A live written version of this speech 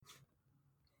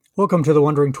Welcome to the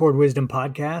Wandering Toward Wisdom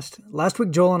podcast. Last week,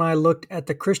 Joel and I looked at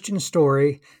the Christian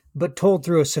story, but told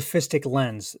through a sophistic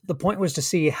lens. The point was to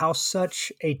see how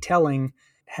such a telling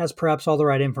has perhaps all the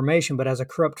right information, but has a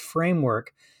corrupt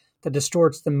framework that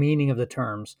distorts the meaning of the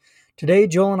terms. Today,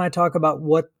 Joel and I talk about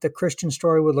what the Christian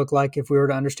story would look like if we were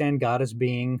to understand God as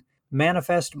being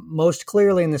manifest most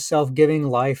clearly in the self-giving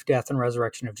life, death, and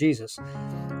resurrection of Jesus.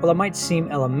 While it might seem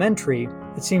elementary,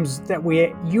 it seems that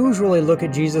we usually look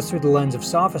at Jesus through the lens of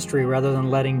sophistry rather than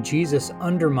letting Jesus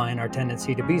undermine our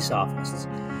tendency to be sophists.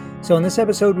 So in this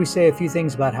episode, we say a few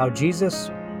things about how Jesus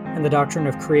and the doctrine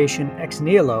of creation ex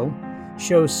nihilo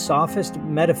shows sophist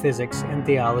metaphysics and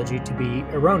theology to be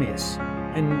erroneous.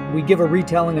 And we give a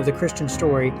retelling of the Christian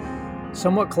story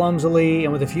somewhat clumsily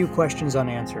and with a few questions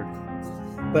unanswered.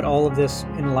 But all of this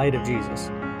in light of Jesus.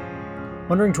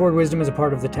 Wandering Toward Wisdom is a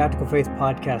part of the Tactical Faith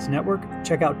Podcast Network.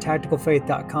 Check out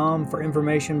tacticalfaith.com for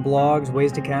information, blogs,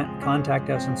 ways to contact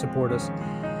us and support us.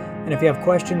 And if you have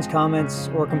questions, comments,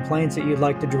 or complaints that you'd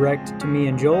like to direct to me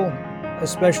and Joel,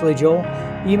 especially Joel,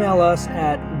 email us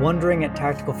at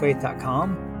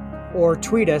wondering@tacticalfaith.com or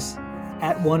tweet us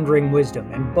at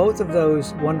wonderingwisdom. And both of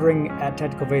those,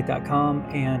 wondering@tacticalfaith.com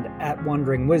and at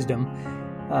wonderingwisdom,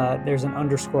 there's an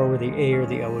underscore where the A or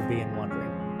the O would be in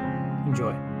wondering.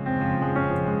 Enjoy.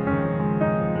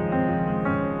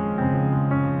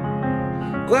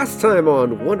 Last time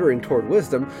on Wandering Toward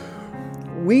Wisdom,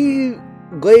 we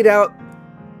laid out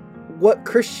what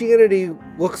Christianity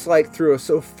looks like through a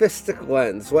sophistic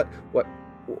lens, what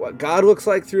God looks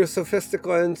like through a sophistic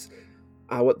lens,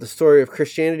 what the story of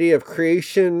Christianity, of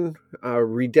creation,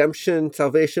 redemption,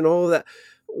 salvation, all of that,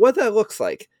 what that looks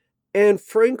like. And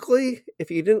frankly,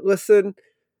 if you didn't listen,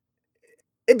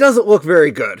 it doesn't look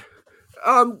very good.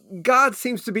 God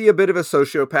seems to be a bit of a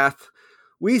sociopath.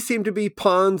 We seem to be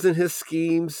pawns in his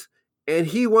schemes, and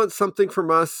he wants something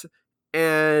from us,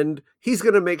 and he's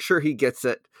going to make sure he gets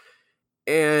it.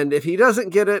 And if he doesn't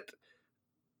get it,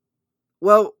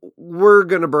 well, we're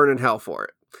going to burn in hell for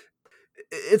it.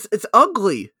 It's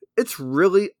ugly. It's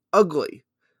really ugly.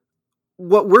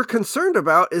 What we're concerned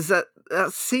about is that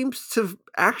seems to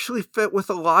actually fit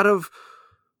with a lot of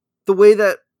the way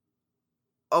that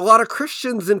a lot of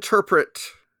Christians interpret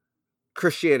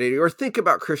Christianity or think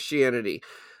about Christianity.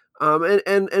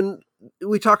 And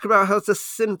we talked about how it's a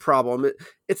sin problem.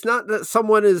 It's not that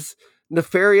someone is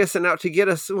nefarious and out to get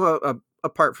us,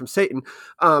 apart from Satan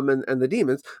and the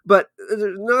demons, but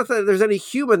not that there's any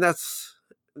human that's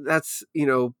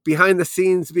behind the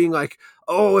scenes being like,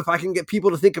 oh, if I can get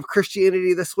people to think of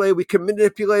Christianity this way, we can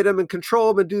manipulate them and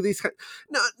control them and do these kind.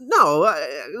 No,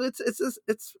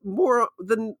 it's more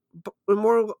than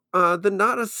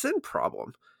not a sin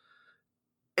problem.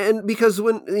 And because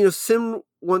when sin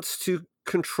wants to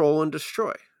control and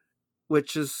destroy,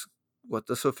 which is what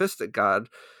the sophistic God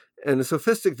and the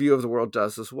sophistic view of the world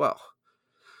does as well.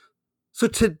 So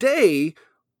today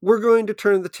we're going to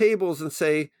turn the tables and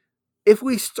say, if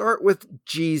we start with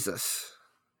Jesus,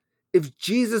 if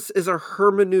Jesus is our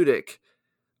hermeneutic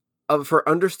for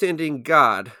understanding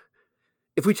God,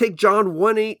 if we take John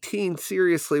 1:18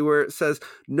 seriously, where it says,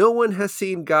 no one has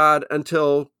seen God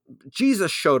until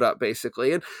Jesus showed up,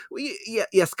 basically. And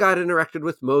yes, God interacted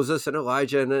with Moses and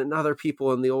Elijah and other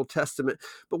people in the Old Testament.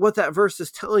 But what that verse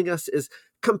is telling us is,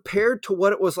 compared to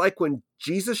what it was like when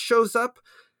Jesus shows up,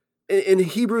 in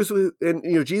Hebrews,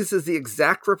 Jesus is the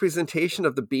exact representation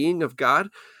of the being of God.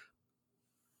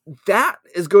 That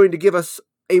is going to give us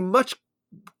a much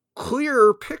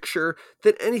clearer picture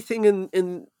than anything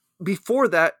in before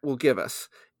that will give us.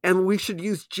 And we should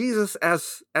use Jesus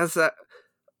as that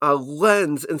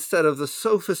lens instead of the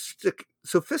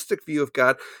sophistic view of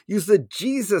God. Use the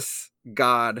Jesus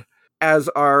God as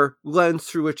our lens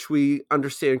through which we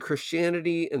understand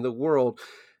Christianity and the world.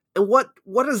 And what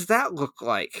does that look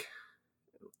like?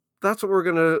 That's what we're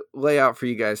going to lay out for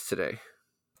you guys today.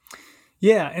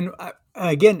 Yeah, and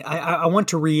I want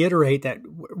to reiterate that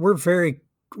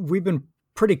we've been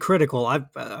pretty critical.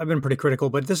 I've been pretty critical,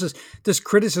 but this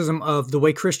criticism of the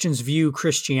way Christians view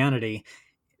Christianity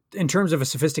in terms of a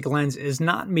sophistic lens is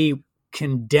not me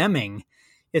condemning.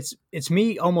 It's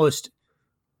me almost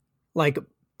like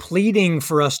pleading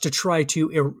for us to try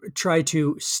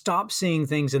to stop seeing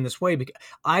things in this way, because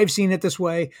I've seen it this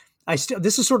way.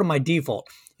 This is sort of my default.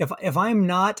 If I'm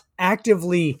not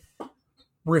actively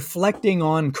reflecting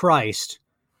on Christ,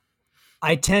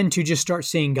 I tend to just start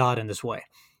seeing God in this way.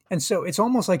 And so it's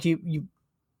almost like I'll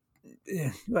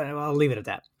leave it at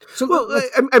that. So, well,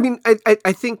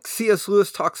 I think C.S.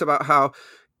 Lewis talks about how,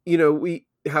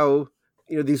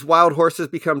 these wild horses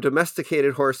become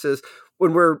domesticated horses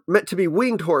when we're meant to be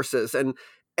winged horses. And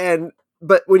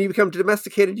but when you become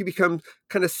domesticated, you become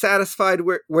kind of satisfied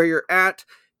where you're at,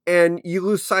 and you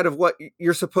lose sight of what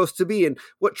you're supposed to be. And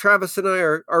what Travis and I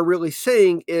are really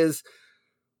saying is,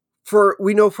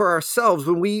 we know for ourselves,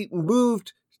 when we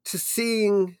moved to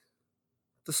seeing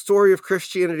the story of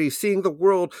Christianity, seeing the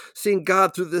world, seeing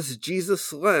God through this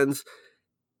Jesus lens,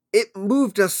 it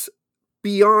moved us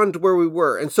beyond where we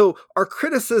were. And so our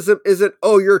criticism isn't,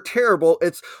 oh, you're terrible.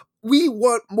 It's, we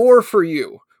want more for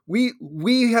you.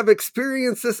 We have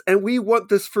experienced this and we want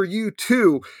this for you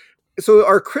too. So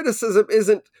our criticism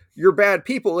isn't, you're bad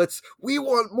people. It's, we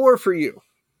want more for you.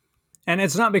 And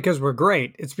it's not because we're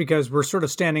great. It's because we're sort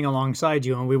of standing alongside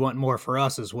you and we want more for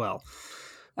us as well.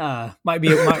 Might be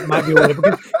what it,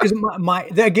 because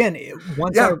again,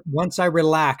 once I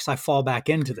relax, I fall back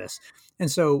into this.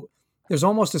 And so there's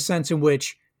almost a sense in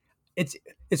which it's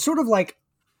sort of like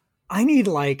I need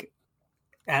like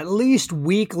at least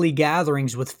weekly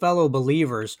gatherings with fellow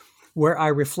believers where I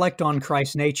reflect on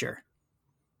Christ's nature.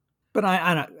 But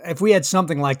I if we had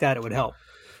something like that, it would help.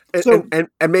 And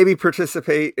maybe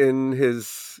participate in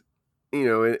his,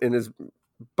 in his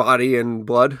body and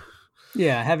blood.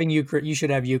 Yeah, having Eucharist, you should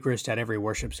have Eucharist at every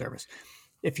worship service.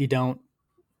 If you don't,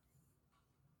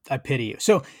 I pity you.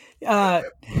 So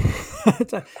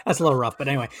that's a little rough, but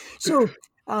anyway. So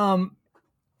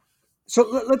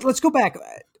let's go back.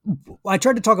 I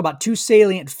tried to talk about two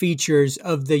salient features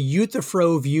of the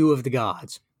Euthyphro view of the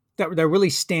gods that really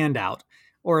stand out,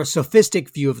 or a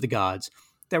sophistic view of the gods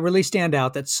that really stand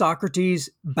out, that Socrates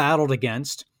battled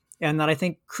against, and that I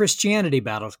think Christianity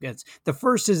battles against. The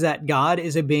first is that God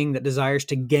is a being that desires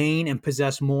to gain and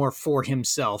possess more for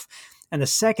himself. And the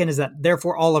second is that,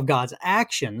 therefore, all of God's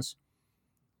actions,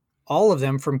 all of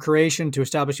them from creation to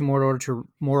establishing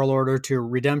moral order to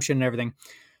redemption and everything,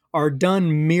 are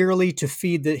done merely to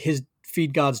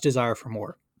feed God's desire for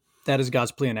more. That is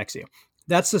God's pleonexia.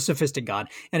 That's the sophistic God.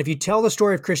 And if you tell the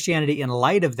story of Christianity in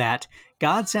light of that,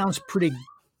 God sounds pretty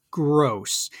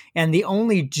gross. And the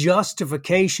only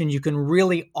justification you can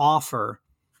really offer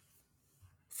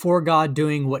for God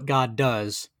doing what God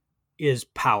does is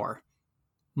power.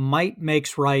 Might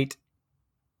makes right.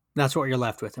 That's what you're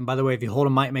left with. And by the way, if you hold a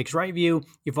might makes right view,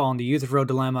 you fall into Euthyphro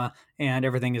Dilemma and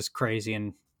everything is crazy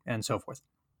and so forth.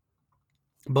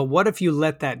 But what if you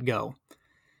let that go?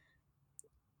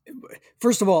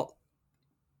 First of all,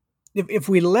 if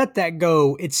we let that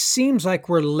go, it seems like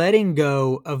we're letting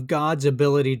go of God's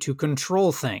ability to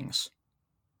control things.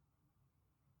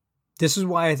 This is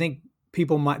why I think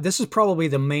this is probably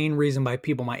the main reason why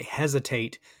people might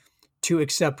hesitate to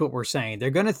accept what we're saying.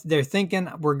 They're thinking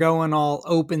we're going all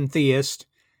open theist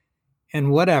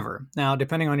and whatever. Now,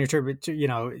 depending on your,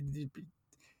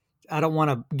 I don't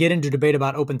want to get into debate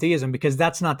about open theism because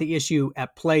that's not the issue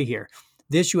at play here.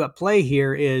 The issue at play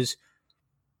here is,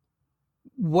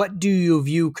 what do you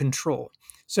view control?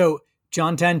 So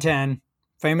John 10:10,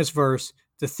 famous verse,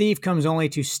 the thief comes only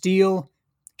to steal,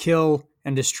 kill,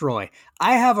 and destroy.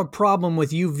 I have a problem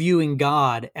with you viewing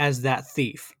God as that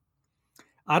thief.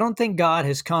 I don't think God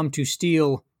has come to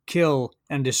steal, kill,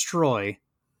 and destroy.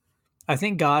 I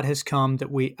think Christ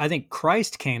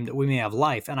came that we may have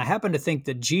life. And I happen to think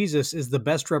that Jesus is the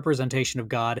best representation of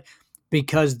God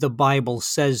because the Bible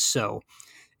says so.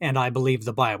 And I believe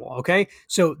the Bible. Okay.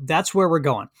 So that's where we're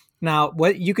going. Now,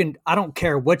 I don't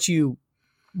care what your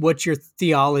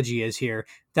theology is here.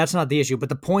 That's not the issue. But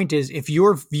the point is, if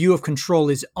your view of control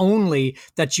is only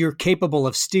that you're capable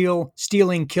of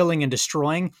stealing, killing, and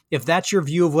destroying, if that's your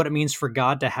view of what it means for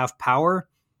God to have power,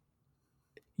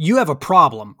 you have a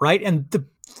problem, right? And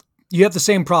you have the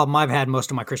same problem I've had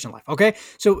most of my Christian life. Okay.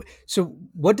 So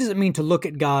what does it mean to look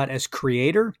at God as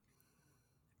creator,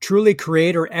 truly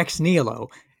creator ex nihilo?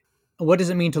 What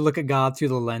does it mean to look at God through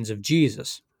the lens of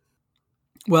Jesus?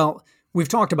 Well, we've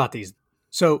talked about these.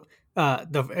 So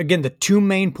the two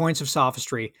main points of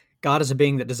sophistry: God is a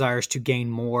being that desires to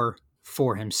gain more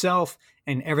for himself,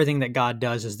 and everything that God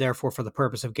does is therefore for the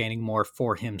purpose of gaining more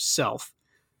for himself.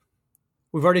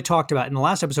 We've already talked about, in the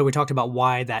last episode, we talked about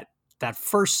why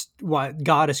why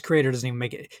God as creator doesn't even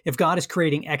make it. If God is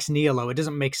creating ex nihilo, it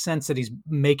doesn't make sense that he's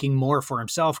making more for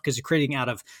himself, because he's creating out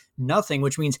of nothing,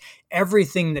 which means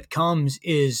everything that comes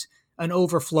is an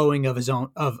overflowing of his own,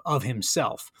 of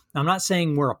himself. Now, I'm not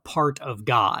saying we're a part of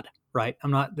God, right?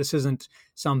 This isn't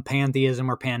some pantheism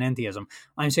or panentheism.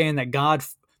 I'm saying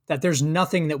that there's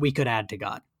nothing that we could add to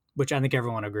God, which I think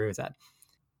everyone agree with that.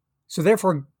 So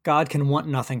therefore, God can want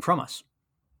nothing from us.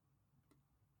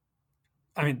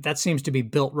 I mean, that seems to be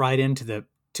built right into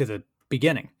the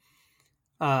beginning.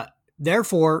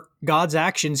 Therefore, God's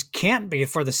actions can't be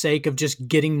for the sake of just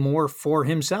getting more for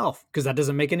himself, because that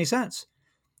doesn't make any sense.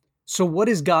 So what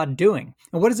is God doing?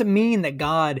 And what does it mean that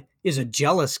God is a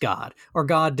jealous God, or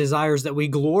God desires that we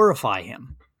glorify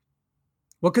him?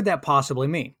 What could that possibly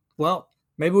mean? Well,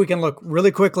 maybe we can look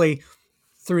really quickly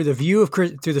through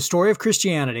through the story of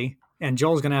Christianity, and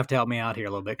Joel's going to have to help me out here a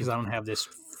little bit because I don't have this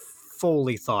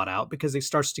fully thought out, because it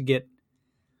starts to get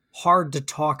hard to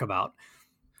talk about.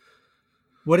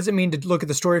 What does it mean to look at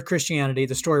the story of Christianity,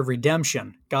 the story of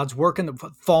redemption, God's work in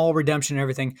the fall, redemption, and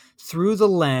everything through the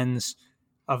lens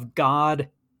of God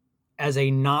as a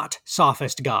not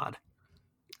sophist God?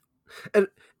 And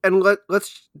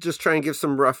let's just try and give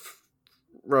some rough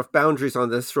boundaries on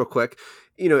this real quick.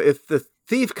 If the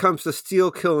thief comes to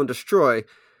steal, kill, and destroy,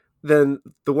 then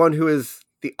the one who is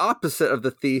the opposite of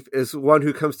the thief is one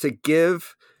who comes to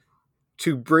give,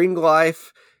 to bring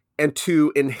life, and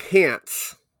to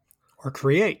enhance. Or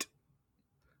create.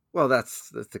 Well, that's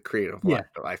the creative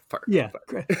life part. Yeah.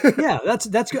 Yeah, that's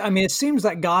good. I mean, it seems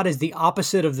like God is the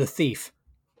opposite of the thief.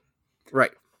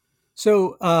 Right.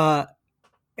 So,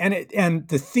 and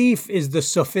the thief is the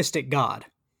sophistic God.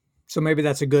 So maybe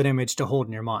that's a good image to hold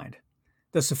in your mind.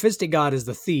 The sophistic God is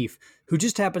the thief who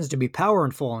just happens to be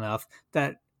powerful enough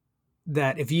that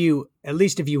if you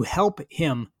help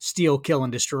him steal, kill,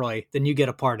 and destroy, then you get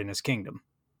a part in his kingdom.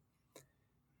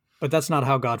 But that's not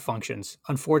how God functions.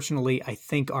 Unfortunately, I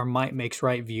think our might makes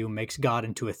right view makes God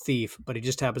into a thief, but he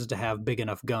just happens to have big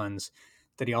enough guns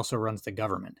that he also runs the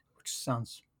government, which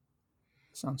sounds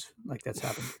like that's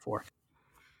happened before.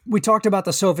 We talked about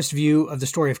the sophist view of the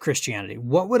story of Christianity.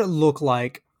 What would it look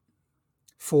like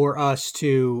for us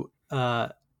to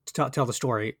tell the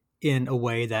story in a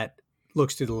way that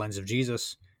looks through the lens of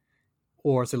Jesus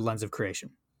or through the lens of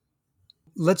creation?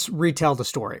 Let's retell the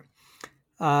story.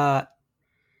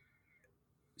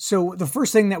 So the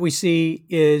first thing that we see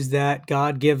is that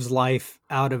God gives life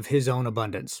out of his own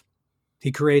abundance.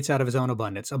 He creates out of his own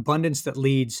abundance that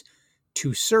leads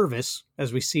to service,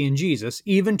 as we see in Jesus,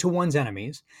 even to one's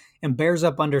enemies, and bears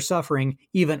up under suffering,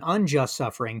 even unjust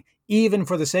suffering, even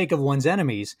for the sake of one's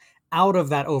enemies, out of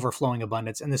that overflowing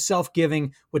abundance. And the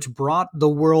self-giving which brought the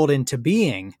world into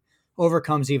being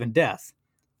overcomes even death.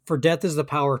 For death is the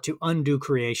power to undo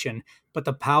creation, but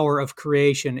the power of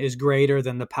creation is greater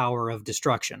than the power of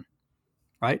destruction.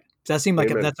 Right? Does that seem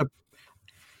like I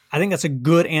think that's a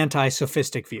good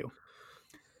anti-sophistic view.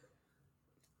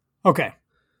 Okay.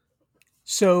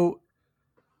 So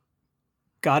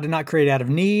God did not create out of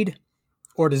need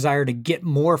or desire to get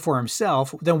more for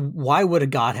himself. Then why would a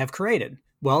God have created?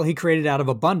 Well, he created out of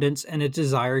abundance and a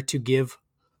desire to give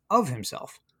of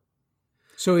himself.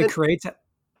 So he creates.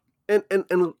 And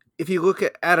if you look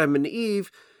at Adam and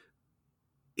Eve,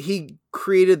 he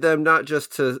created them not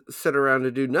just to sit around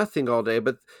and do nothing all day,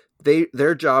 but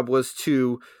their job was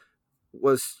to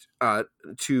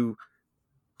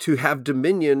have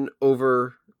dominion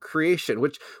over creation,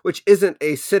 which isn't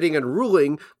a sitting and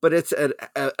ruling, but it's an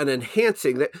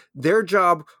enhancing. That their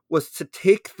job was to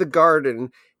take the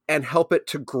garden and help it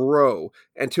to grow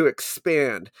and to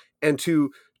expand and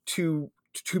to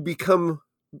become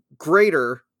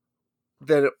greater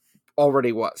than it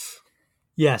already was.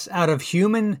 Yes, out of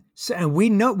human, and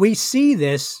we see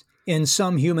this in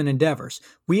some human endeavors.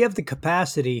 We have the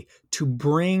capacity to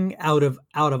bring out of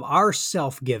our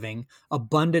self-giving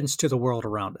abundance to the world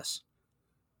around us.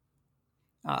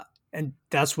 And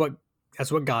that's what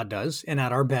God does. And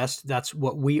at our best, that's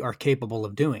what we are capable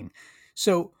of doing.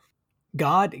 So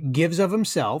God gives of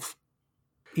himself.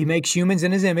 He makes humans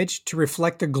in his image to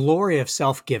reflect the glory of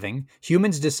self-giving.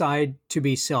 Humans decide to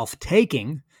be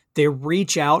self-taking. They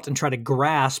reach out and try to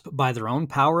grasp by their own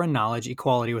power and knowledge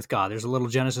equality with God. There's a little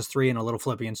Genesis 3 and a little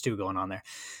Philippians 2 going on there.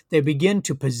 They begin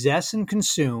to possess and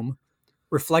consume,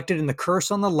 reflected in the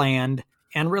curse on the land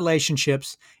and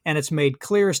relationships, and it's made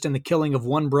clearest in the killing of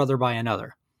one brother by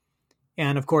another.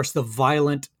 And of course, the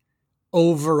violent,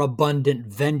 overabundant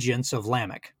vengeance of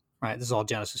Lamech. Right? This is all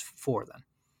Genesis 4 then.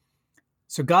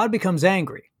 So God becomes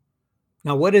angry.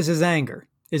 Now, what is his anger?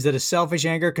 Is it a selfish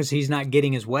anger because he's not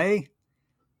getting his way?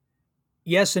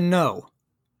 Yes and no.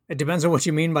 It depends on what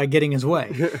you mean by getting his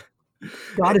way.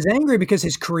 God is angry because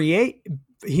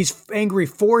he's angry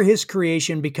for his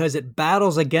creation because it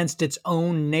battles against its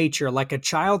own nature, like a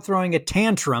child throwing a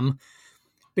tantrum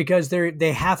because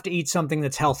they have to eat something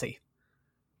that's healthy.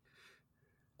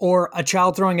 Or a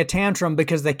child throwing a tantrum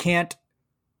because they can't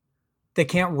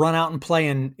run out and play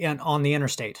on the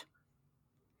interstate.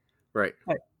 Right.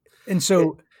 And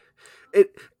so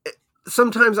it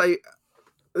sometimes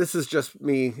this is just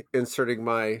me inserting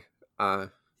my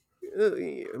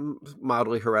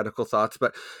mildly heretical thoughts,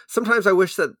 but sometimes I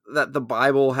wish that the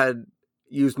Bible had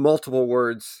used multiple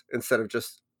words instead of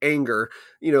just anger,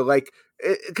 like,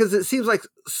 because it seems like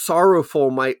sorrowful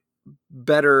might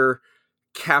better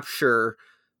capture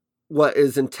what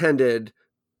is intended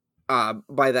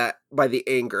by the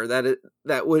anger.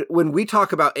 That when we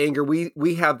talk about anger,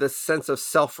 we have this sense of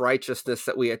self-righteousness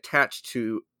that we attach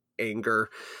to anger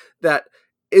that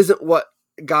isn't what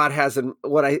God has in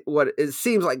what it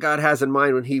seems like God has in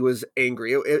mind when he was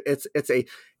angry.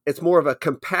 It's more of a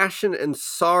compassion and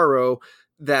sorrow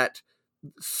that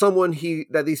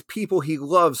that these people he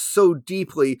loves so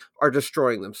deeply are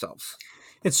destroying themselves.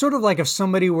 It's sort of like if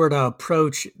somebody were to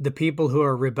approach the people who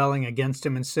are rebelling against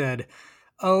him and said,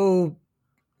 "Oh,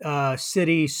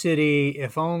 city,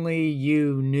 if only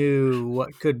you knew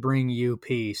what could bring you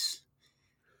peace,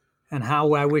 and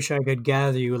how I wish I could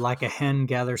gather you like a hen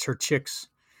gathers her chicks."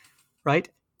 Right?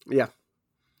 Yeah.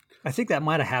 I think that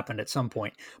might have happened at some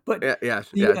point. But yeah.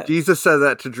 Jesus said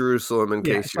that to Jerusalem in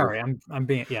case sorry, I'm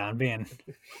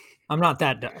not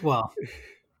that, well,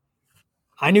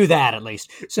 I knew that at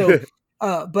least. So,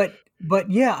 but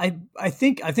yeah, I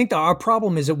think that our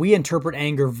problem is that we interpret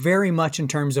anger very much in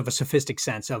terms of a sophistic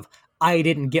sense of I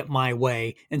didn't get my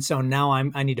way, and so now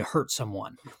I need to hurt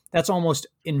someone. That's almost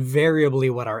invariably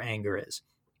what our anger is.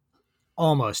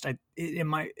 Almost.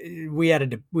 We had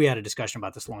a discussion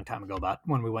about this a long time ago about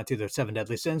when we went through the 7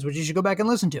 deadly sins, which you should go back and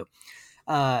listen to,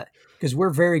 because we're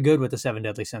very good with the 7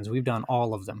 deadly sins. We've done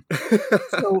all of them.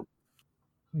 So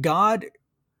God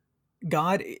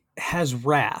has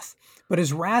wrath, but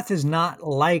his wrath is not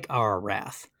like our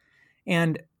wrath.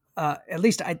 And at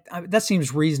least that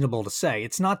seems reasonable to say.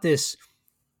 It's not this.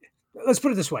 Let's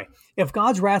put it this way. If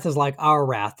God's wrath is like our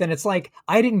wrath, then it's like,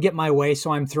 I didn't get my way,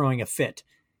 so I'm throwing a fit.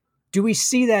 Do we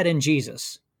see that in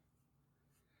Jesus?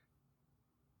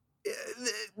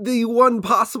 The one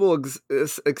possible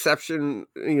exception,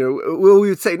 we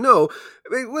would say no,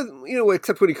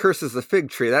 except when he curses the fig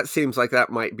tree. That seems like that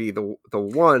might be the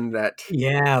one that.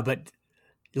 Yeah, but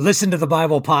listen to the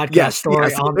Bible podcast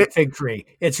story on the fig tree.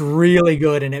 It's really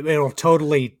good, and it'll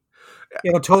totally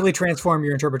transform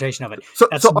your interpretation of it.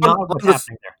 That's not what's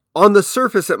happening there. On the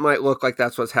surface, it might look like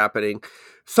that's what's happening.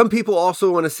 Some people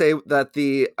also want to say that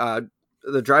the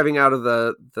driving out of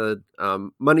the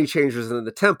money changers in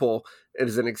the temple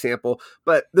is an example,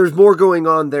 but there's more going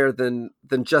on there than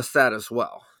just that as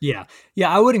well. Yeah.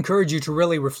 I would encourage you to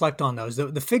really reflect on those.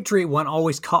 The fig tree one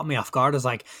always caught me off guard. I was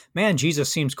like, man,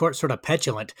 Jesus seems sort of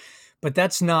petulant, but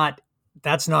that's not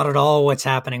at all what's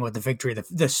happening with the fig tree.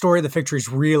 The story of the fig tree is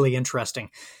really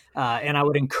interesting, and I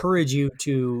would encourage you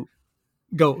to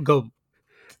go.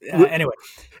 Anyway,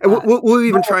 we'll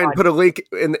even try and put a link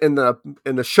in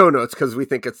the show notes because we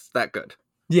think it's that good.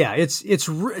 Yeah, it's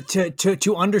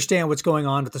to understand what's going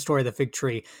on with the story of the fig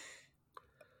tree.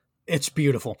 It's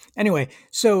beautiful. Anyway,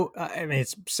 so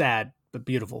it's sad but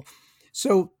beautiful.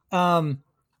 So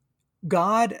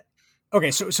God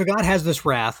has this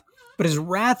wrath, but his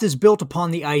wrath is built upon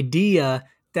the idea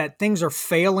that things are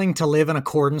failing to live in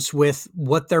accordance with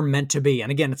what they're meant to be.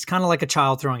 And again, it's kind of like a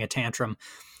child throwing a tantrum.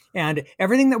 And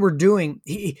everything that we're doing,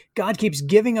 God keeps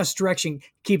giving us direction,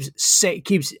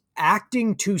 keeps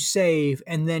acting to save,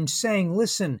 and then saying,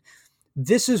 "Listen,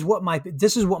 this is what my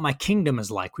kingdom is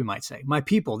like." We might say, "My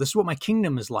people, this is what my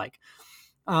kingdom is like."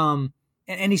 And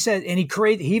he said, and he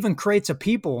even creates a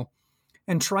people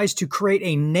and tries to create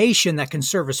a nation that can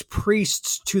serve as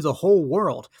priests to the whole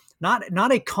world.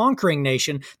 Not a conquering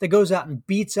nation that goes out and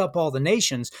beats up all the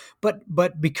nations,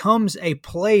 but becomes a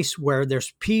place where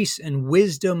there's peace and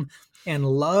wisdom and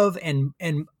love and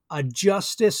a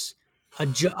justice,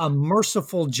 a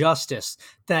merciful justice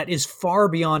that is far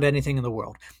beyond anything in the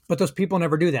world. But those people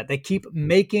never do that. They keep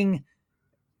making,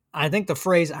 I think the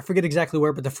phrase, I forget exactly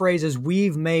where, but the phrase is,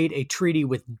 "We've made a treaty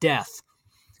with death,"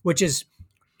 which is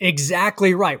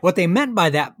exactly right. What they meant by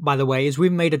that, by the way, is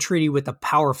we've made a treaty with a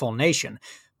powerful nation.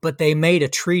 But they made a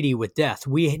treaty with death.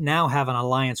 We now have an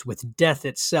alliance with death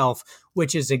itself,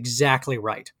 which is exactly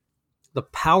right. The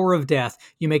power of death,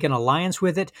 you make an alliance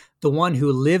with it. The one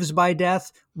who lives by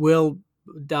death will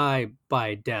die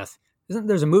by death.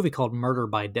 There's a movie called Murder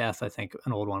by Death, I think,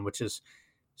 an old one, which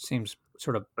seems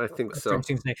sort of... I think so.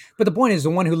 But the point is, the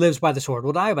one who lives by the sword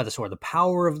will die by the sword. The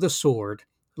power of the sword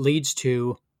leads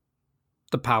to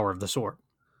the power of the sword.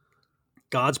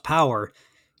 God's power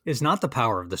is not the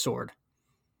power of the sword.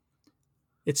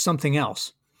 It's something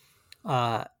else.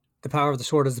 The power of the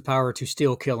sword is the power to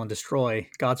steal, kill, and destroy.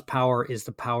 God's power is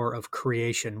the power of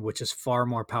creation, which is far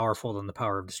more powerful than the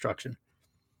power of destruction.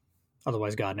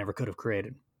 Otherwise, God never could have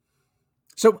created.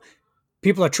 So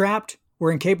people are trapped.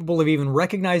 We're incapable of even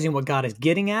recognizing what God is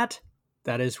getting at.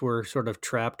 That is, we're sort of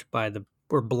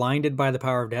we're blinded by the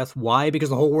power of death. Why? Because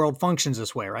the whole world functions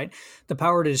this way, right? The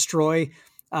power to destroy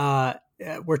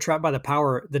we're trapped by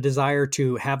the desire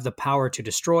to have the power to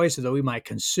destroy so that we might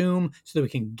consume, so that we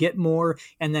can get more.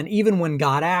 And then even when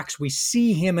God acts, we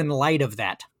see him in light of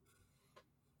that.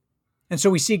 And so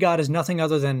we see God as nothing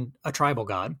other than a tribal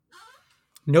God,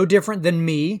 no different than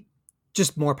me,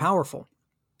 just more powerful.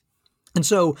 And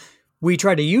so we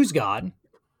try to use God.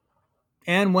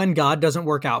 And when God doesn't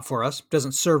work out for us,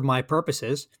 doesn't serve my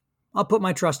purposes, I'll put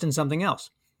my trust in something else.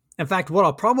 In fact, what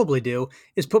I'll probably do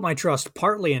is put my trust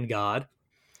partly in God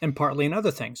and partly in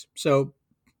other things. So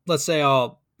let's say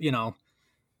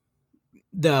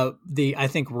the I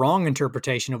think wrong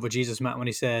interpretation of what Jesus meant when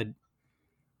he said,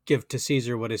 give to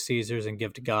Caesar what is Caesar's and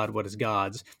give to God what is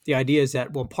God's. The idea is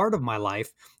that, well, part of my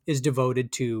life is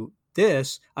devoted to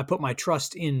this. I put my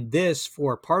trust in this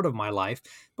for part of my life,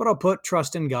 but I'll put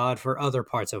trust in God for other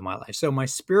parts of my life. So my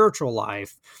spiritual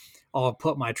life, I'll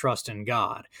put my trust in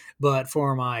God, but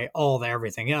for all the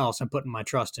everything else, I'm putting my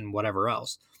trust in whatever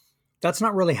else. That's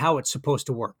not really how it's supposed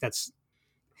to work.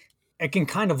 It can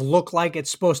kind of look like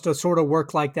it's supposed to sort of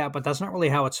work like that, but that's not really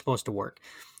how it's supposed to work.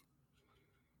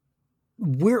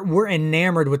 We're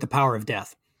enamored with the power of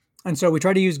death. And so we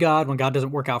try to use God when God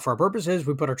doesn't work out for our purposes.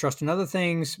 We put our trust in other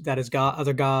things, that is God,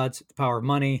 other gods, the power of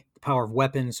money, the power of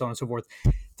weapons, so on and so forth.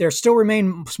 There still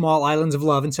remain small islands of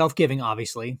love and self-giving,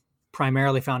 obviously,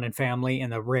 primarily found in family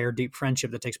and the rare, deep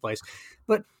friendship that takes place.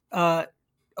 But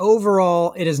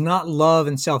overall, it is not love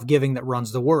and self-giving that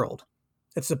runs the world.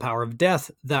 It's the power of death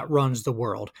that runs the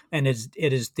world. And it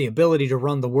is the ability to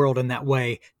run the world in that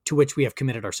way to which we have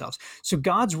committed ourselves. So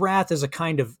God's wrath is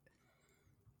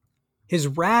his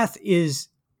wrath is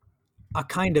a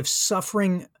kind of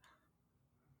suffering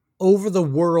over the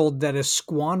world that is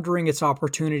squandering its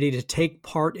opportunity to take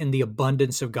part in the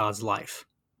abundance of God's life.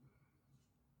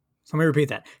 So let me repeat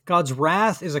that. God's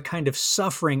wrath is a kind of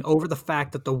suffering over the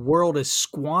fact that the world is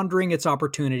squandering its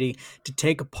opportunity to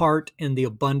take a part in the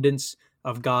abundance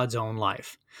of God's own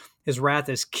life. His wrath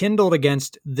is kindled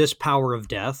against this power of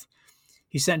death.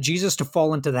 He sent Jesus to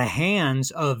fall into the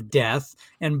hands of death,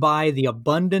 and by the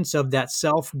abundance of that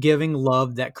self-giving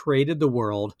love that created the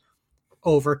world,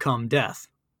 overcome death.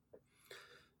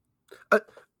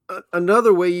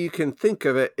 Another way you can think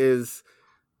of it is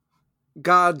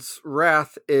God's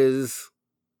wrath is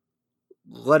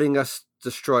letting us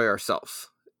destroy ourselves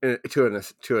to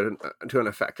an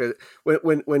effect.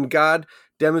 When God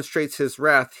demonstrates his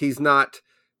wrath, he's not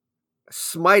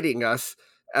smiting us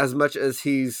as much as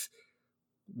he's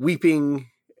weeping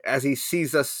as he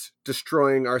sees us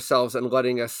destroying ourselves and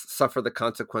letting us suffer the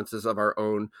consequences of our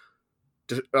own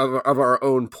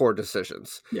poor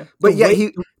decisions. Yeah. But yet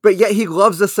he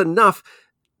loves us enough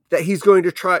that he's going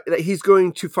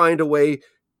to find a way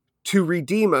to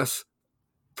redeem us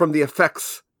from the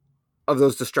effects of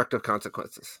those destructive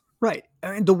consequences. Right.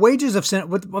 I mean, the wages of sin,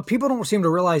 what people don't seem to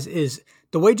realize is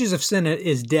the wages of sin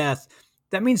is death.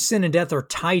 That means sin and death are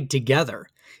tied together.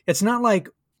 It's not like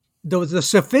the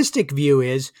sophistic view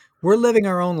is we're living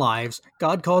our own lives.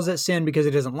 God calls it sin because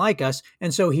he doesn't like us.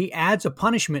 And so he adds a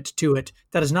punishment to it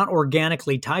that is not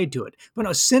organically tied to it. But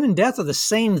no, sin and death are the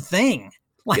same thing.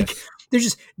 Yes.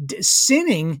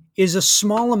 Sinning is a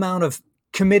small amount of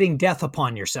committing death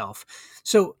upon yourself.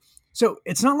 So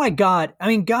it's not like God,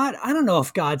 I don't know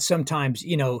if God sometimes,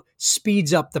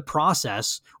 speeds up the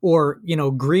process or,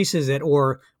 greases it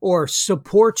or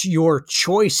supports your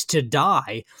choice to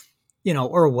die,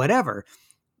 or whatever.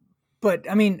 But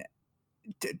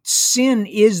sin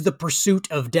is the pursuit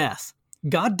of death.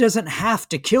 God doesn't have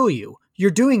to kill you.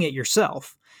 You're doing it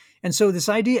yourself. And so this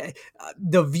idea,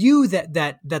 the view that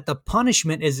the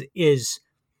punishment is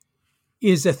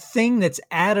a thing that's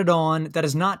added on that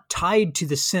is not tied to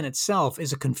the sin itself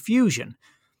is a confusion.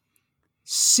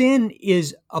 Sin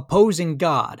is opposing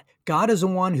God. God is the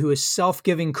one who is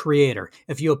self-giving creator.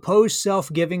 If you oppose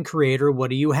self-giving creator, what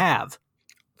do you have?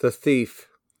 The thief.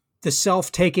 The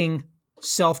self-taking,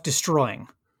 self-destroying.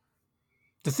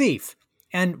 The thief.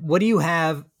 And what do you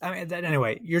have?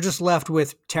 Anyway, you're just left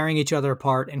with tearing each other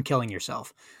apart and killing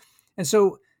yourself. And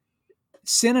so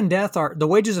sin and death the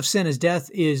wages of sin is death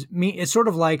it's sort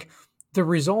of like the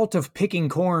result of picking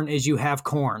corn is you have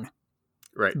corn.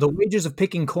 Right. The wages of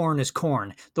picking corn is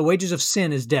corn. The wages of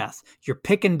sin is death. You're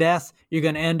picking death, you're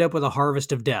going to end up with a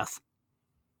harvest of death.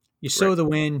 You sow the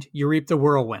wind, you reap the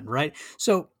whirlwind, right?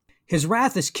 So his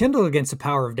wrath is kindled against the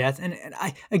power of death. And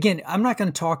I'm not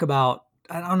going to talk about,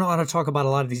 I don't know how to talk about a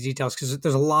lot of these details because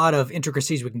there's a lot of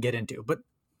intricacies we can get into, but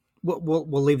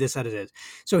we'll leave this as it is.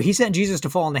 So he sent Jesus to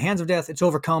fall in the hands of death. It's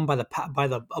overcome by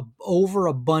the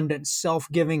overabundant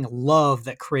self-giving love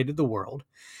that created the world.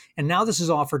 And now this is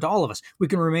offered to all of us. We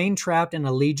can remain trapped in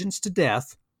allegiance to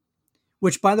death.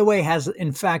 which, by the way, has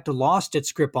in fact lost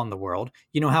its grip on the world.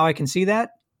 You know how I can see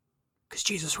that? Because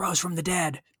Jesus rose from the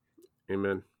dead.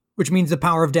 Amen. Which means the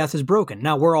power of death is broken.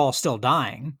 Now, we're all still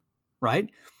dying, right?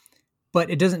 But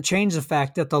it doesn't change the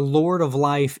fact that the Lord of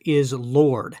life is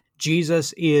Lord.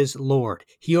 Jesus is Lord.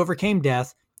 He overcame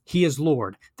death. He is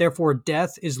Lord. Therefore,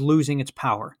 death is losing its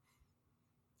power.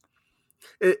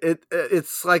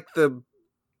 It's like the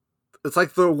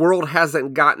world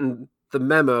hasn't gotten the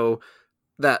memo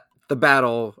that the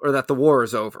battle or that the war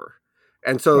is over,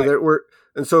 and so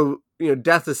right.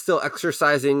 death is still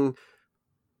exercising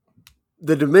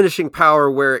the diminishing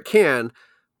power where it can,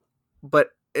 but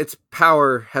its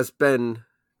power has been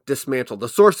dismantled. The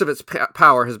source of its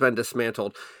power has been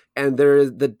dismantled, and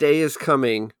the day is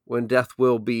coming when death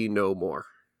will be no more.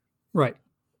 Right.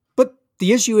 But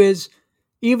the issue is,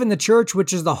 even the church,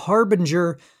 which is the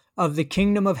harbinger of the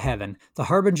kingdom of heaven, the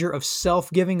harbinger of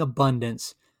self-giving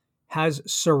abundance, has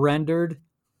surrendered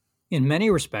in many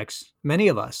respects. Many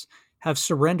of us have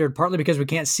surrendered, partly because we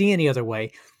can't see any other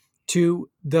way, to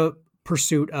the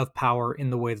pursuit of power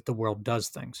in the way that the world does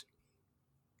things.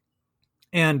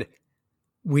 And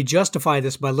we justify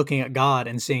this by looking at God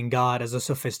and seeing God as a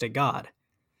sophistic God.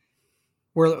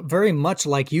 We're very much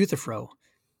like Euthyphro.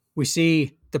 We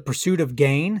see the pursuit of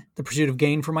gain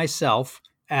for myself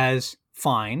as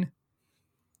fine.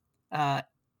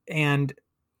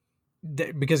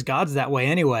 Because God's that way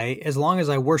anyway, as long as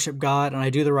I worship God and I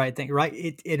do the right thing,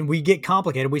 right? And we get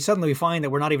complicated. We suddenly find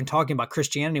that we're not even talking about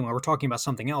Christianity anymore. We're talking about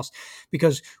something else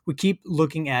because we keep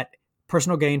looking at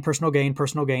personal gain.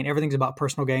 Everything's about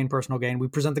personal gain. We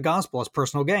present the gospel as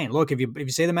personal gain. Look, if you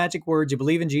say the magic words, you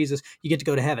believe in Jesus, you get to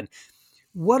go to heaven.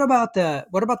 What about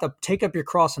the take up your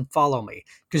cross and follow me?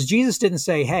 Because Jesus didn't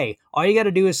say, hey, all you got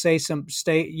to do is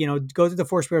go through the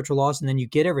 4 spiritual laws and then you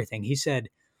get everything. He said,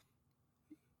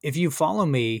 if you follow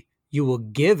me, you will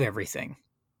give everything.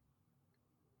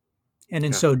 And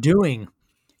in so doing,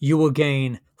 you will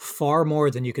gain far more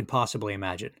than you could possibly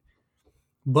imagine.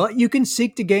 But you can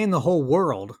seek to gain the whole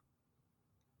world,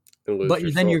 but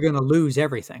then you're going to lose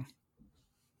everything.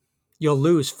 You'll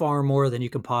lose far more than you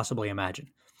can possibly imagine.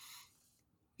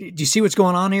 Do you see what's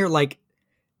going on here? Like,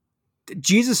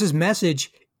 Jesus's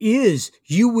message is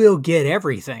you will get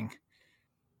everything.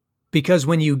 Because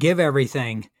when you give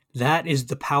everything, that is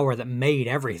the power that made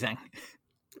everything.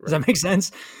 Does that make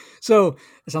sense? So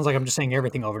it sounds like I'm just saying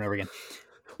everything over and over again.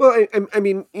 Well, I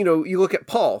mean, you look at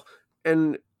Paul,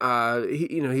 and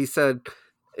he said,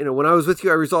 when I was with you,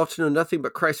 I resolved to know nothing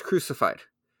but Christ crucified,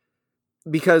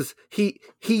 because he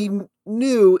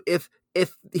knew if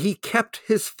he kept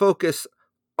his focus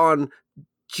on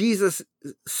Jesus'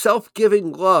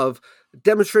 self-giving love,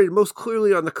 demonstrated most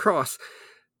clearly on the cross,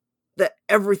 that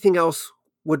everything else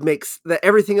would make sense.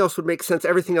 Everything else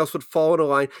would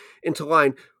fall into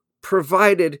line,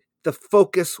 provided the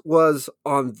focus was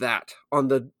on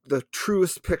the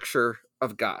truest picture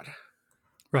of God.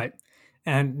 Right.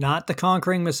 And not the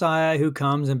conquering Messiah who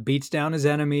comes and beats down his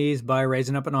enemies by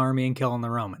raising up an army and killing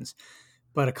the Romans,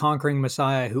 but a conquering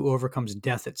Messiah who overcomes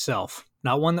death itself.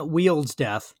 Not one that wields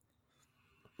death,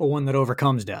 but one that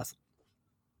overcomes death.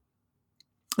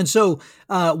 And so,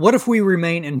 what if we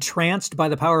remain entranced by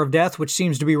the power of death, which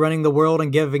seems to be running the world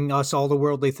and giving us all the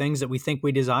worldly things that we think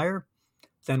we desire?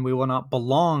 Then we will not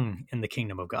belong in the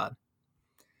kingdom of God.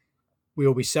 We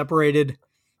will be separated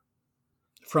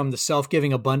from the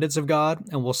self-giving abundance of God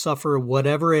and will suffer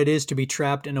whatever it is to be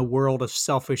trapped in a world of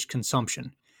selfish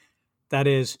consumption. That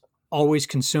is, always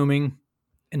consuming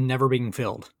and never being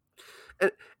filled.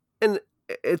 And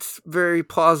it's very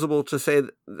plausible to say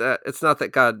that it's not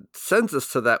that God sends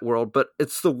us to that world, but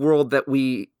it's the world that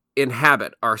we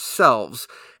inhabit ourselves.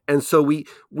 And so we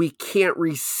can't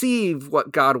receive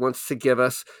what God wants to give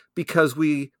us because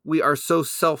we are so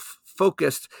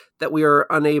self-focused that we are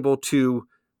unable to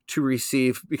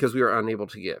receive because we are unable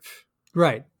to give.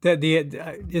 Right.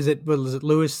 Was it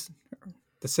Lewis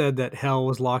that said that hell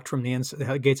was locked from the inside?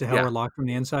 The gates of hell were locked from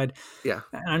the inside. Yeah.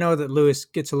 And I know that Lewis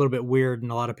gets a little bit weird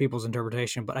in a lot of people's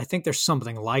interpretation, but I think there's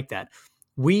something like that.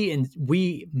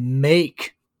 We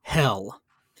make hell.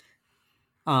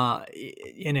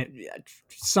 In it,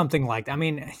 something like that. I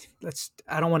mean,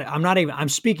 I'm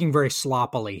speaking very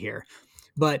sloppily here,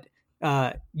 but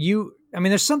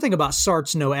there's something about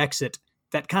Sartre's No Exit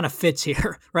that kind of fits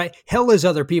here, right? Hell is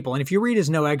other people. And if you read his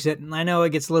No Exit, and I know it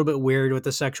gets a little bit weird with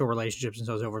the sexual relationships and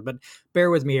so forth, but bear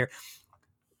with me here.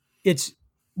 It's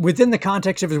within the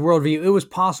context of his worldview, it was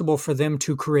possible for them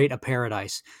to create a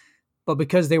paradise, but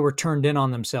because they were turned in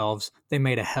on themselves, they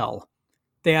made a hell.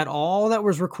 They had all that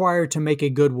was required to make a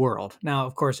good world. Now,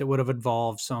 of course, it would have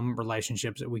involved some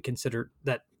relationships that we consider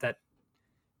that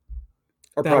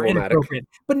Are that are problematic. inappropriate,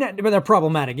 but they're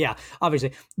problematic. Yeah,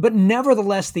 obviously. But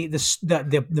nevertheless,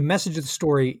 the message of the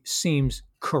story seems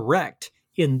correct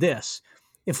in this.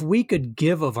 If we could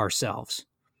give of ourselves,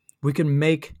 we can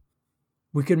make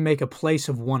a place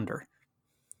of wonder.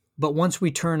 But once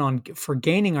we turn on for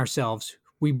gaining ourselves,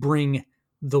 we bring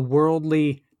the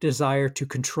worldly desire to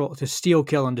control, to steal,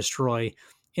 kill, and destroy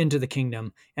into the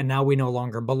kingdom, and now we no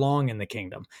longer belong in the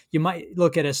kingdom. You might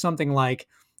look at it as something like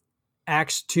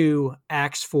Acts 2,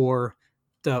 Acts 4,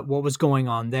 what was going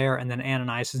on there, and then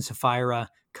Ananias and Sapphira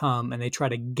come and they try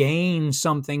to gain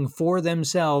something for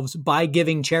themselves by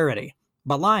giving charity,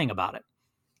 but lying about it.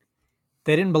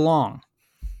 They didn't belong,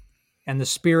 and the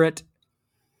Spirit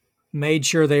made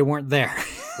sure they weren't there.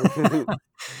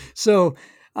 So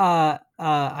I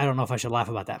don't know if I should laugh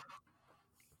about that.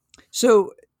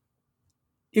 So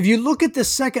if you look at the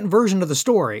second version of the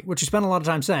story, which you spent a lot of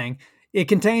time saying, it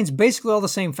contains basically all the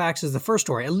same facts as the first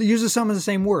story. It uses some of the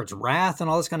same words, wrath and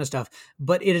all this kind of stuff,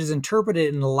 but it is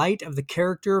interpreted in light of the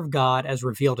character of God as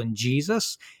revealed in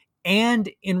Jesus and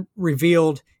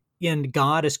revealed in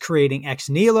God as creating ex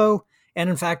nihilo, and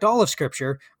in fact all of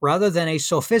Scripture, rather than a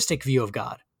sophistic view of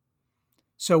God.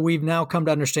 So we've now come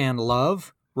to understand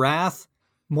love, wrath,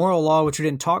 moral law, which we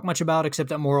didn't talk much about, except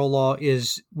that moral law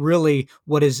is really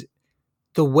what is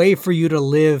the way for you to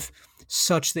live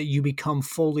such that you become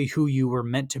fully who you were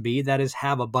meant to be, that is,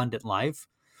 have abundant life.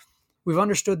 We've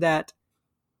understood that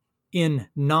in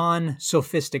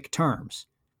non-sophistic terms,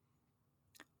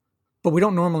 but we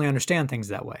don't normally understand things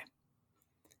that way.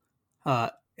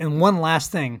 And one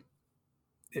last thing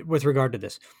with regard to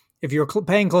this. If you're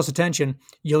paying close attention,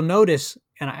 you'll notice,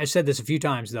 and I said this a few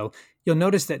times though, you'll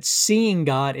notice that seeing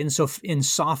God in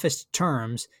sophist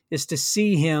terms is to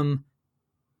see him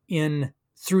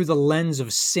through the lens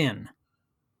of sin.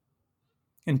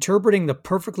 Interpreting the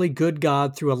perfectly good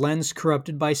God through a lens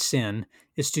corrupted by sin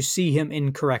is to see him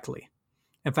incorrectly.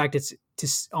 In fact,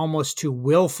 it's almost to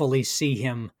willfully see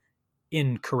him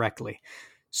incorrectly.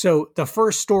 So the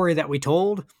first story that we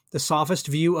told, the sophist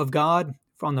view of God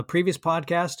on the previous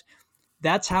podcast,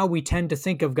 that's how we tend to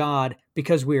think of God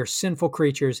because we are sinful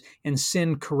creatures and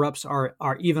sin corrupts our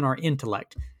even our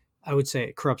intellect. I would say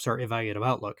it corrupts our evaluative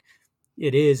outlook.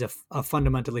 It is a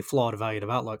fundamentally flawed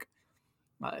evaluative outlook.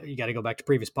 You got to go back to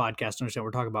previous podcasts to understand what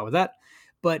we're talking about with that.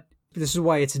 But this is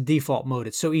why it's a default mode.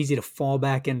 It's so easy to fall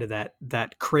back into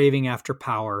that craving after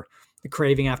power, the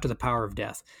craving after the power of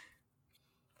death.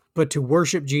 But to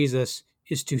worship Jesus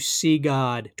is to see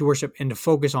God, to worship and to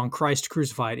focus on Christ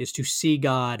crucified is to see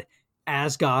God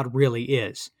as God really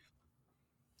is.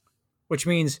 Which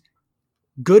means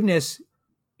goodness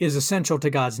is essential to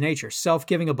God's nature.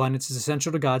 Self-giving abundance is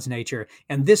essential to God's nature.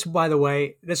 And this, by the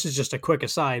way, this is just a quick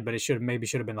aside, but it should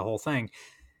have been the whole thing.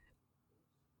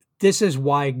 This is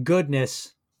why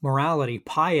goodness, morality,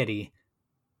 piety,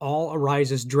 all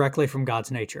arises directly from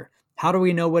God's nature. How do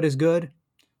we know what is good?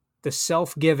 The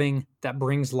self-giving that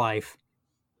brings life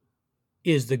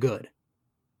is the good.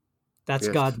 That's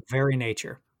yes. God's very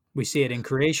nature. We see it in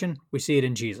creation. We see it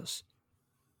in Jesus.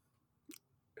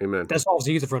 Amen. That solves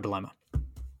the Euthyphro Dilemma,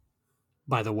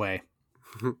 by the way.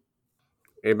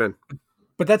 Amen.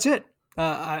 But that's it.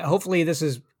 Hopefully this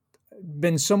has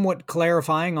been somewhat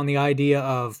clarifying on the idea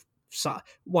of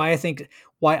why I think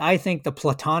the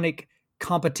Platonic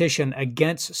competition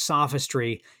against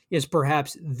sophistry is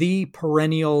perhaps the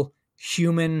perennial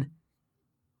human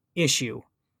issue.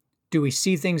 Do we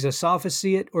see things as sophists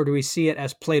see it, or do we see it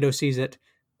as Plato sees it?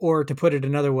 Or to put it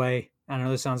another way, I know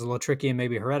this sounds a little tricky and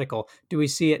maybe heretical, do we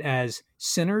see it as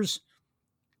sinners,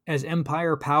 as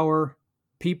empire power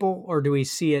people, or do we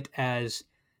see it as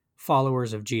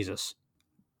followers of Jesus?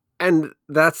 And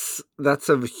that's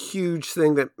a huge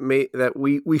thing that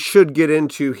we should get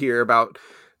into here about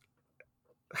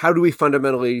how do we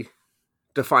fundamentally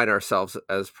define ourselves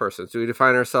as persons? Do we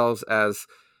define ourselves as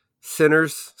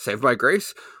sinners saved by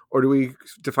grace, or do we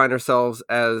define ourselves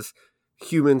as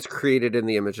humans created in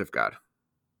the image of God?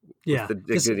 Yeah, with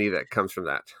the dignity that comes from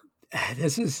that.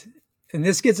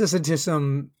 This gets us into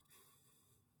some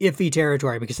iffy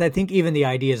territory, because I think even the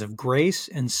ideas of grace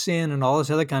and sin and all this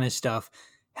other kind of stuff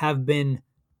have been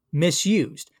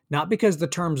misused. Not because the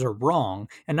terms are wrong,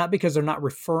 and not because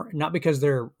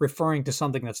they're referring to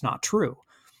something that's not true,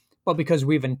 but because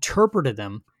we've interpreted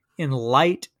them in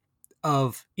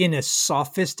a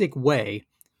sophistic way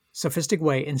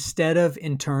instead of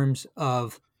in terms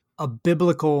of a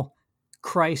biblical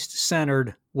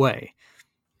Christ-centered way.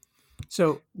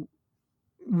 So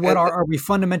are we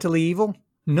fundamentally evil?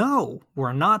 No,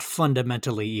 we're not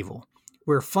fundamentally evil.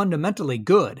 We're fundamentally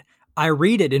good. I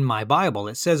read it in my Bible.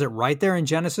 It says it right there in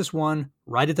Genesis 1,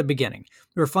 right at the beginning.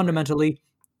 We're fundamentally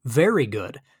very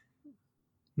good,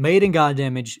 made in God's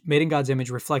image,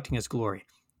 reflecting his glory.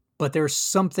 But there's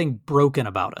something broken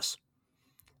about us,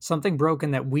 something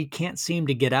broken that we can't seem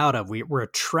to get out of. We're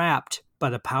trapped by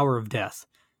the power of death.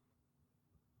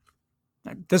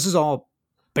 This is all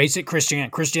basic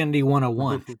Christianity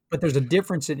 101, but there's a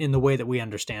difference in the way that we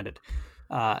understand it.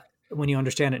 When you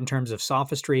understand it in terms of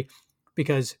sophistry,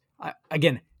 because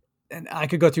I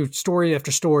could go through story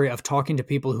after story of talking to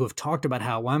people who have talked about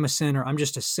how, well, I'm a sinner, I'm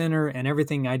just a sinner, and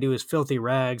everything I do is filthy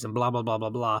rags and blah, blah, blah, blah,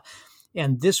 blah.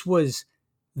 And this was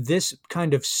this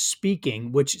kind of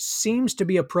speaking, which seems to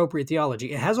be appropriate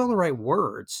theology. It has all the right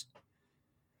words,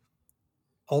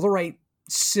 all the right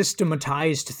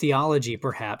systematized theology,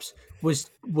 perhaps, was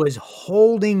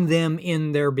holding them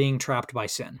in their being trapped by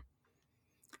sin.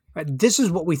 Right? This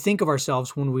is what we think of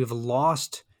ourselves when we've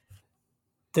lost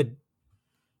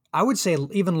I would say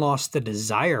even lost the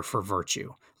desire for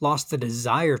virtue, lost the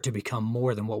desire to become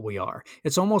more than what we are.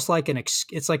 It's almost like an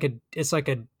excuse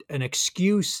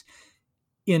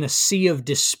in a sea of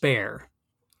despair.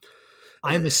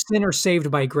 I'm a sinner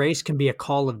saved by grace can be a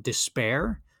call of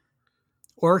despair,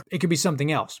 or it could be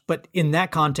something else. But in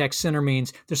that context, sinner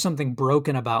means there's something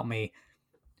broken about me,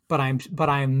 but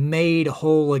I'm made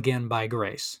whole again by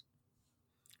grace.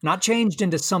 Not changed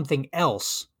into something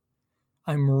else.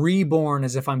 I'm reborn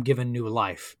as if I'm given new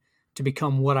life to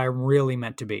become what I'm really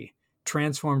meant to be,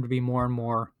 transformed to be more and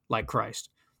more like Christ.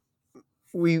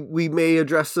 We may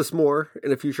address this more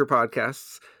in a future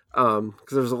podcasts because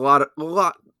there's a lot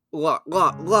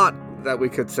that we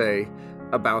could say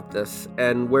about this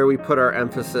and where we put our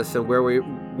emphasis and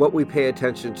what we pay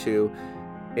attention to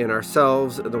in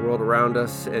ourselves, in the world around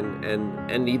us,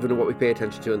 and even what we pay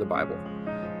attention to in the Bible.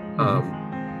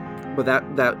 But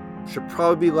that should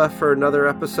probably be left for another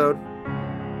episode,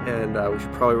 and we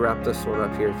should probably wrap this one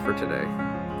up here for today.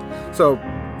 So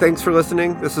thanks for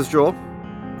listening. This is Joel.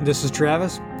 This is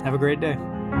Travis. Have a great day.